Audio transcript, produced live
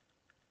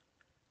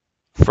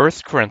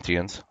First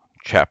Corinthians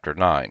chapter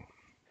 9.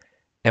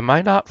 Am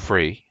I not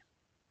free?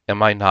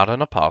 Am I not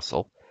an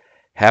apostle?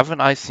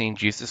 Haven't I seen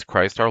Jesus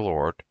Christ our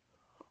Lord?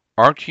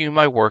 Aren't you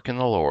my work in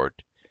the Lord?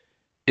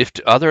 If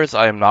to others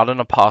I am not an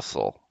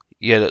apostle,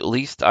 yet at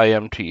least I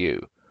am to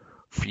you,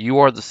 for you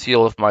are the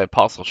seal of my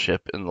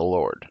apostleship in the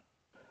Lord.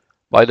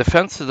 My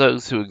defense to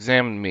those who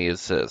examine me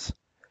is this: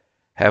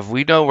 have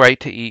we no right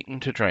to eat and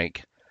to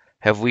drink?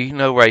 Have we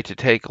no right to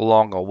take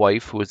along a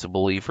wife who is a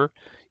believer,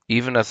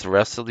 even as the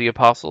rest of the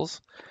apostles,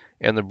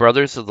 and the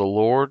brothers of the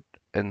Lord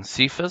and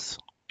Cephas?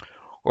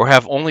 Or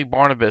have only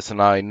Barnabas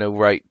and I no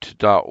right to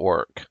not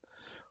work?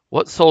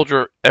 What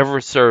soldier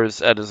ever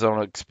serves at his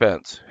own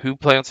expense? Who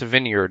plants a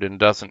vineyard and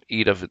doesn't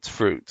eat of its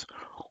fruits?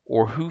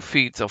 Or who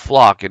feeds a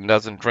flock and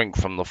doesn't drink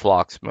from the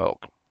flock's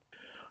milk?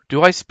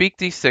 Do I speak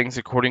these things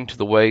according to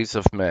the ways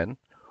of men?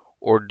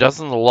 Or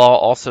doesn't the law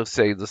also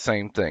say the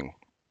same thing?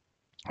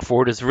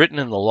 For it is written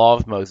in the law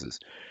of Moses,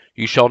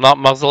 "You shall not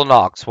muzzle an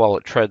ox while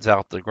it treads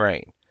out the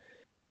grain."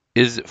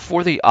 Is it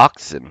for the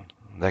oxen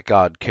that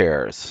God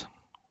cares?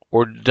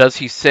 Or does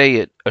he say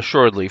it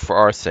assuredly for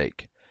our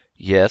sake?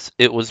 Yes,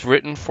 it was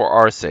written for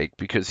our sake,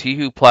 because he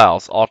who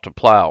plows ought to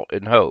plow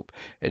in hope,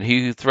 and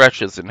he who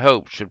threshes in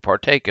hope should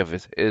partake of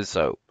his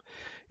hope.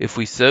 If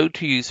we sow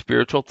to you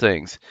spiritual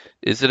things,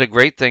 is it a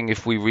great thing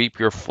if we reap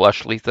your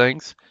fleshly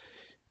things?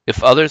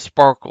 If others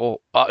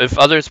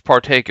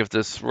partake of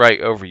this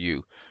right over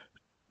you,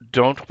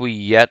 don't we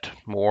yet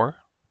more?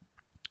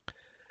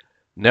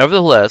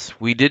 Nevertheless,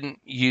 we didn't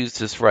use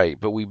this right,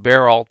 but we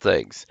bear all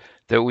things,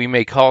 that we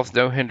may cause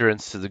no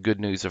hindrance to the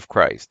good news of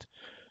Christ.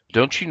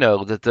 Don't you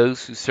know that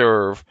those who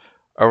serve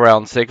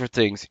around sacred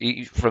things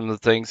eat from the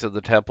things of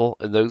the temple,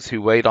 and those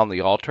who wait on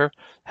the altar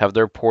have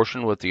their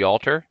portion with the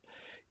altar?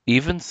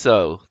 Even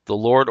so, the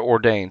Lord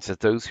ordains that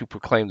those who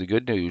proclaim the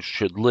good news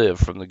should live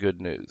from the good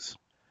news.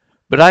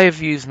 But I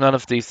have used none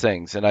of these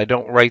things, and I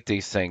don't write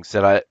these things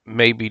that I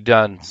may be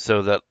done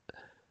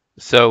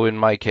so in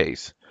my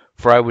case.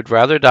 For I would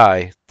rather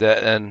die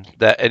than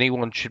that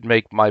anyone should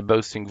make my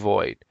boasting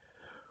void.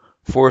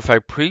 For if I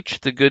preach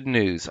the good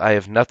news, I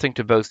have nothing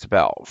to boast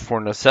about, for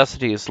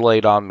necessity is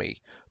laid on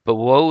me. But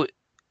woe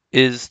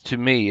is to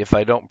me if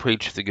I don't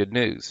preach the good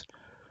news.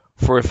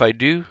 For if I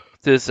do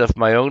this of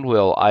my own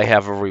will, I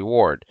have a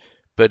reward.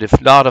 But if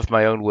not of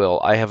my own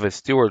will, I have a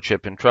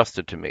stewardship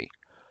entrusted to me.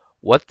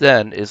 What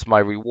then is my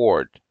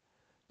reward?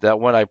 That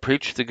when I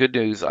preach the good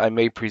news, I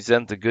may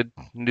present the good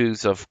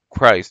news of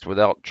Christ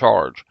without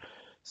charge,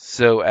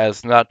 so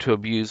as not to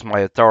abuse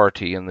my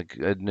authority in the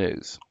good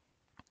news.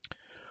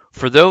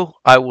 For though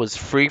I was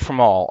free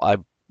from all, I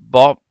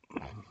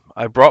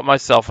brought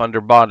myself under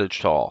bondage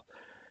to all,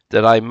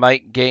 that I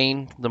might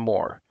gain the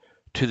more.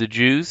 To the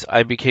Jews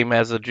I became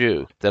as a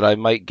Jew, that I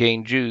might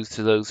gain Jews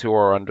to those who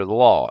are under the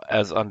law,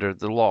 as under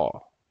the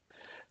law,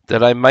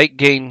 that I might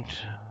gain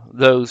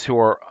those who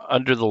are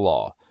under the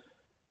law.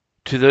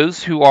 To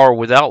those who are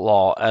without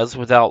law, as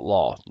without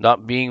law,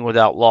 not being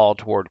without law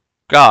toward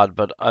God,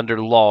 but under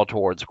law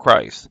towards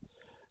Christ,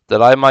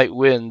 that I might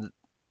win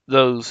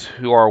those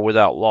who are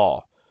without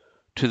law.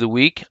 To the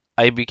weak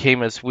I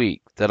became as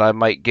weak, that I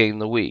might gain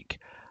the weak.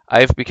 I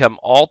have become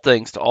all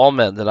things to all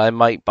men, that I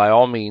might by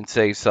all means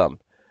save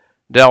some.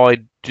 Now I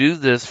do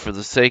this for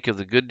the sake of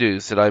the good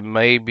news, that I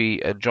may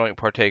be a joint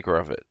partaker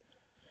of it.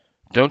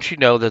 Don't you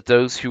know that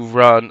those who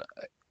run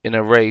in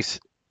a race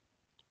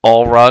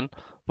all run,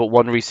 but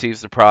one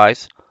receives the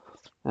prize?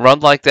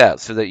 Run like that,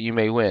 so that you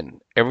may win.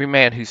 Every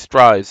man who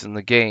strives in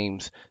the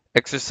games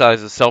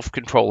exercises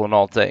self-control in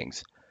all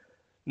things.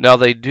 Now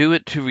they do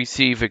it to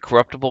receive a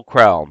corruptible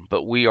crown,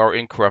 but we are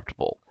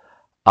incorruptible.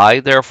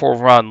 I therefore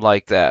run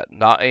like that,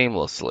 not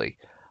aimlessly.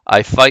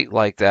 I fight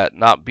like that,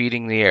 not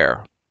beating the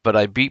air. But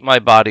I beat my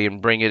body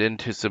and bring it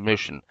into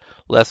submission,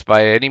 lest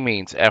by any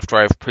means, after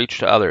I have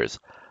preached to others,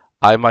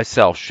 I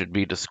myself should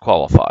be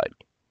disqualified.